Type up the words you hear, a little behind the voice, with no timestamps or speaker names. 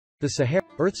The Sahara,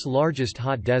 Earth's largest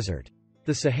hot desert.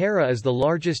 The Sahara is the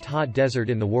largest hot desert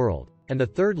in the world, and the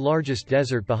third largest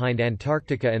desert behind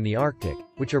Antarctica and the Arctic,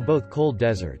 which are both cold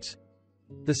deserts.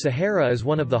 The Sahara is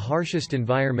one of the harshest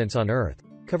environments on Earth,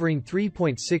 covering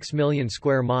 3.6 million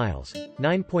square miles,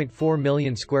 9.4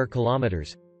 million square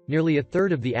kilometers, nearly a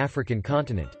third of the African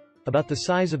continent, about the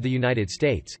size of the United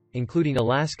States, including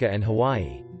Alaska and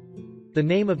Hawaii. The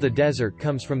name of the desert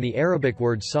comes from the Arabic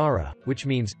word Sahara, which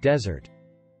means desert.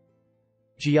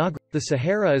 Geography. The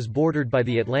Sahara is bordered by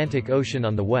the Atlantic Ocean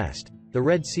on the west, the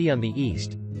Red Sea on the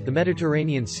east, the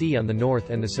Mediterranean Sea on the north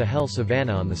and the Sahel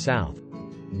Savannah on the south.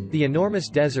 The enormous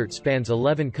desert spans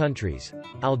 11 countries: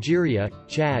 Algeria,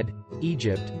 Chad,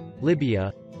 Egypt,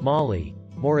 Libya, Mali,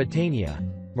 Mauritania,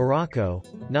 Morocco,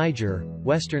 Niger,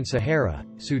 Western Sahara,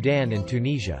 Sudan and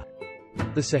Tunisia.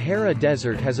 The Sahara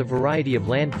Desert has a variety of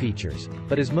land features,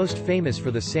 but is most famous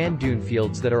for the sand dune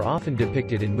fields that are often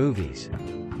depicted in movies.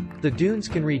 The dunes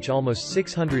can reach almost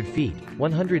 600 feet,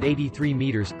 183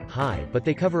 meters, high, but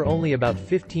they cover only about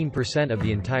 15% of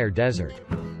the entire desert.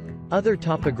 Other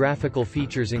topographical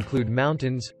features include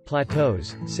mountains,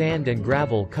 plateaus, sand and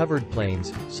gravel-covered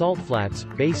plains, salt flats,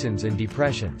 basins and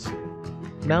depressions.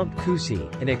 Mount Koussi,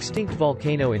 an extinct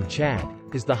volcano in Chad,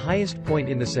 is the highest point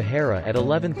in the Sahara at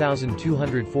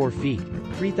 11,204 feet,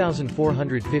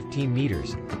 3,415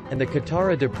 meters, and the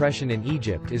Qattara Depression in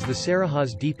Egypt is the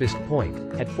Saraha's deepest point,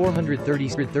 at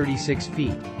 436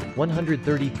 feet,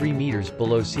 133 meters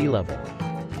below sea level.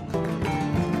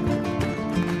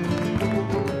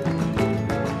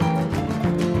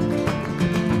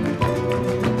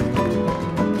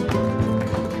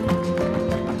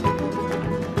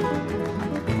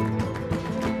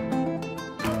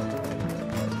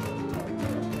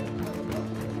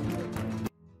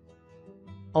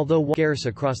 Although scarce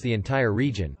across the entire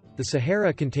region, the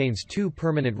Sahara contains two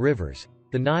permanent rivers,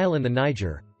 the Nile and the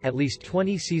Niger, at least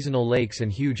 20 seasonal lakes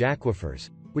and huge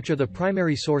aquifers, which are the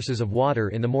primary sources of water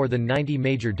in the more than 90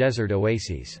 major desert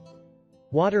oases.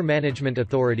 Water management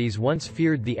authorities once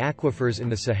feared the aquifers in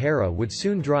the Sahara would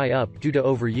soon dry up due to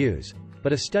overuse,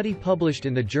 but a study published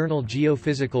in the journal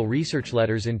Geophysical Research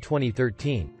Letters in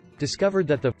 2013 discovered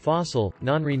that the fossil,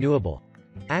 non-renewable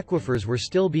aquifers were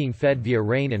still being fed via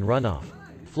rain and runoff.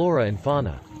 Flora and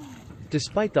fauna.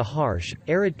 Despite the harsh,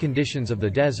 arid conditions of the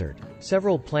desert,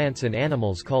 several plants and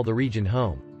animals call the region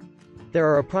home. There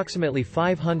are approximately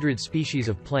 500 species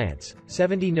of plants,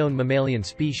 70 known mammalian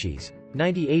species,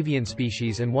 90 avian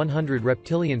species and 100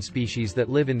 reptilian species that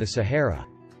live in the Sahara,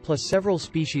 plus several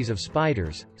species of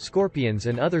spiders, scorpions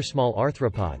and other small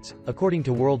arthropods, according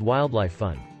to World Wildlife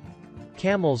Fund.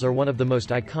 Camels are one of the most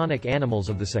iconic animals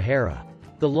of the Sahara.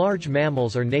 The large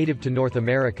mammals are native to North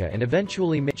America and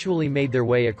eventually made their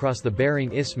way across the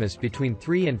Bering Isthmus between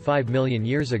 3 and 5 million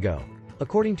years ago,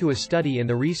 according to a study in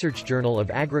the Research Journal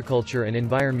of Agriculture and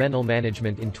Environmental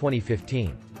Management in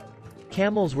 2015.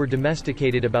 Camels were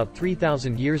domesticated about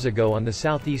 3,000 years ago on the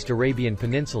southeast Arabian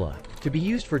Peninsula, to be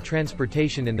used for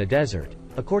transportation in the desert,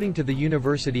 according to the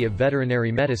University of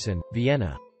Veterinary Medicine,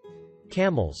 Vienna.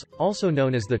 Camels, also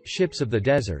known as the ships of the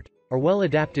desert, are well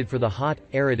adapted for the hot,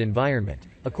 arid environment,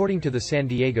 according to the San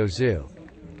Diego Zoo.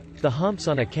 The humps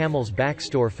on a camel's back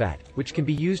store fat, which can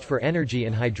be used for energy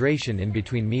and hydration in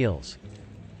between meals.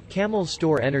 Camels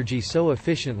store energy so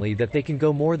efficiently that they can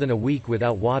go more than a week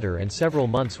without water and several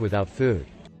months without food.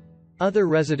 Other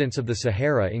residents of the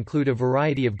Sahara include a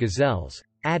variety of gazelles,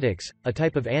 addax, a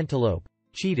type of antelope,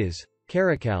 cheetahs,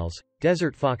 caracals,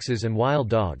 desert foxes and wild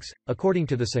dogs, according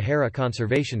to the Sahara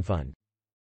Conservation Fund.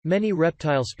 Many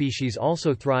reptile species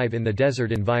also thrive in the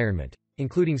desert environment,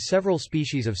 including several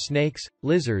species of snakes,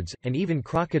 lizards, and even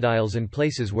crocodiles in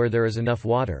places where there is enough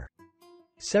water.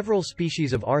 Several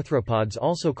species of arthropods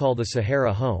also call the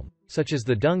Sahara home, such as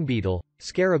the dung beetle,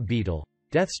 scarab beetle,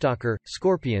 deathstalker,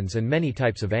 scorpions and many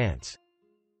types of ants.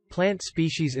 Plant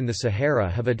species in the Sahara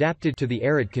have adapted to the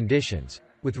arid conditions,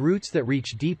 with roots that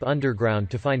reach deep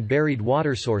underground to find buried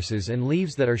water sources and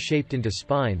leaves that are shaped into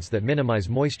spines that minimize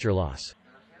moisture loss.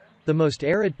 The most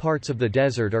arid parts of the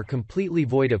desert are completely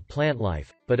void of plant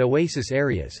life, but oasis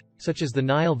areas, such as the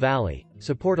Nile Valley,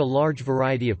 support a large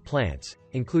variety of plants,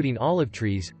 including olive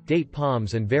trees, date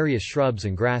palms and various shrubs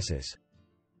and grasses.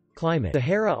 Climate. The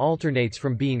Sahara alternates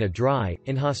from being a dry,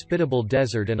 inhospitable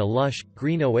desert and a lush,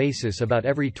 green oasis about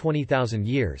every 20,000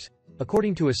 years,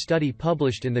 according to a study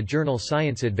published in the journal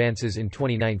Science Advances in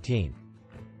 2019.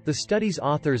 The study's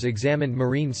authors examined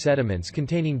marine sediments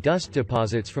containing dust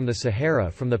deposits from the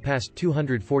Sahara from the past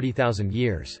 240,000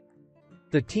 years.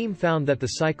 The team found that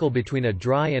the cycle between a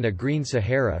dry and a green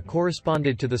Sahara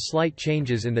corresponded to the slight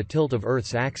changes in the tilt of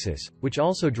Earth's axis, which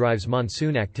also drives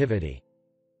monsoon activity.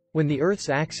 When the Earth's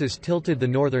axis tilted the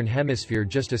northern hemisphere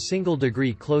just a single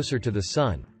degree closer to the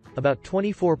Sun, about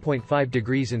 24.5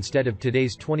 degrees instead of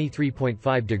today's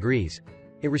 23.5 degrees,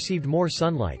 it received more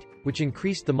sunlight, which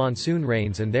increased the monsoon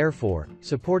rains and therefore,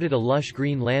 supported a lush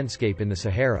green landscape in the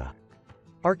Sahara.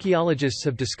 Archaeologists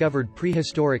have discovered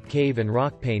prehistoric cave and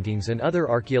rock paintings and other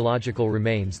archaeological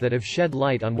remains that have shed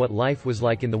light on what life was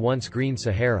like in the once green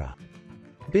Sahara.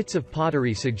 Bits of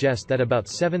pottery suggest that about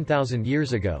 7,000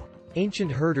 years ago,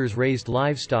 ancient herders raised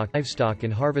livestock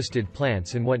and harvested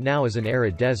plants in what now is an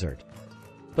arid desert.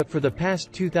 But for the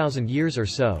past 2,000 years or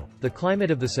so, the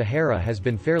climate of the Sahara has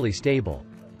been fairly stable.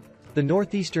 The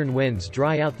northeastern winds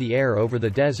dry out the air over the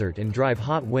desert and drive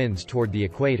hot winds toward the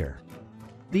equator.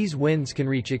 These winds can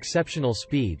reach exceptional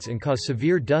speeds and cause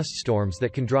severe dust storms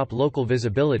that can drop local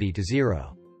visibility to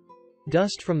zero.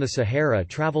 Dust from the Sahara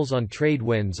travels on trade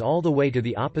winds all the way to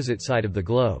the opposite side of the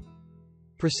globe.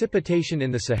 Precipitation in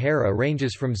the Sahara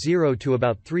ranges from 0 to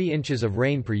about 3 inches of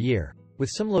rain per year, with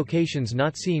some locations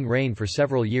not seeing rain for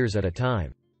several years at a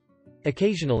time.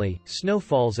 Occasionally, snow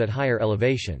falls at higher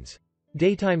elevations.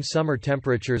 Daytime summer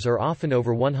temperatures are often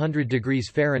over 100 degrees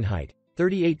Fahrenheit,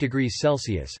 38 degrees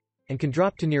Celsius, and can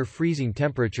drop to near freezing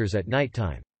temperatures at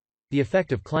nighttime. The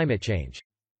effect of climate change.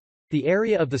 The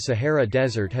area of the Sahara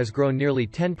Desert has grown nearly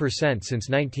 10% since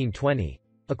 1920,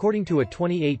 according to a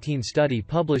 2018 study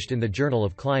published in the Journal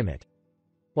of Climate.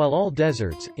 While all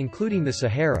deserts, including the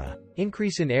Sahara,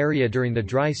 increase in area during the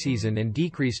dry season and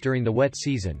decrease during the wet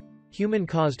season,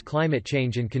 human-caused climate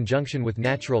change in conjunction with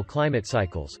natural climate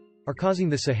cycles are causing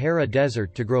the Sahara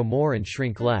Desert to grow more and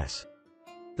shrink less.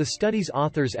 The study's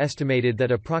authors estimated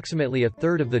that approximately a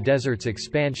third of the desert's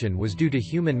expansion was due to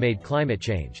human-made climate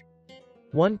change.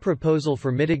 One proposal for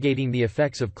mitigating the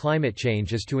effects of climate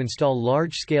change is to install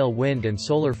large-scale wind and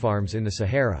solar farms in the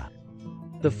Sahara.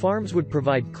 The farms would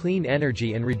provide clean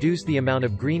energy and reduce the amount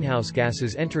of greenhouse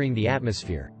gases entering the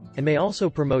atmosphere, and may also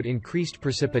promote increased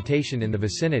precipitation in the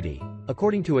vicinity,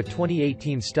 according to a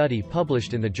 2018 study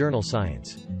published in the journal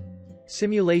Science.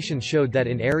 Simulations showed that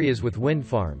in areas with wind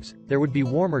farms, there would be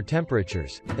warmer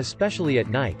temperatures, especially at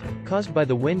night, caused by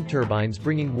the wind turbines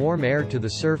bringing warm air to the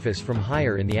surface from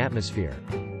higher in the atmosphere.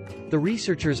 The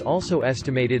researchers also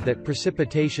estimated that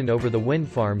precipitation over the wind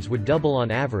farms would double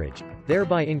on average,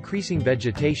 thereby increasing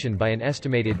vegetation by an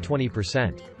estimated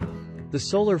 20%. The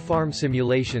solar farm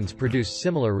simulations produced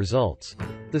similar results.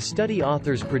 The study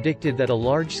authors predicted that a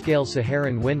large-scale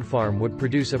Saharan wind farm would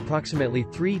produce approximately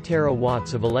 3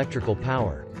 terawatts of electrical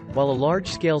power, while a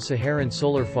large-scale Saharan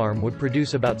solar farm would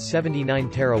produce about 79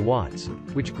 terawatts,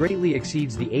 which greatly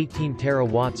exceeds the 18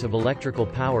 terawatts of electrical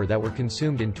power that were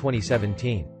consumed in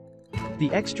 2017.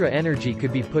 The extra energy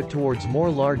could be put towards more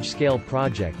large-scale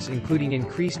projects including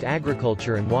increased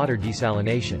agriculture and water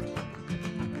desalination.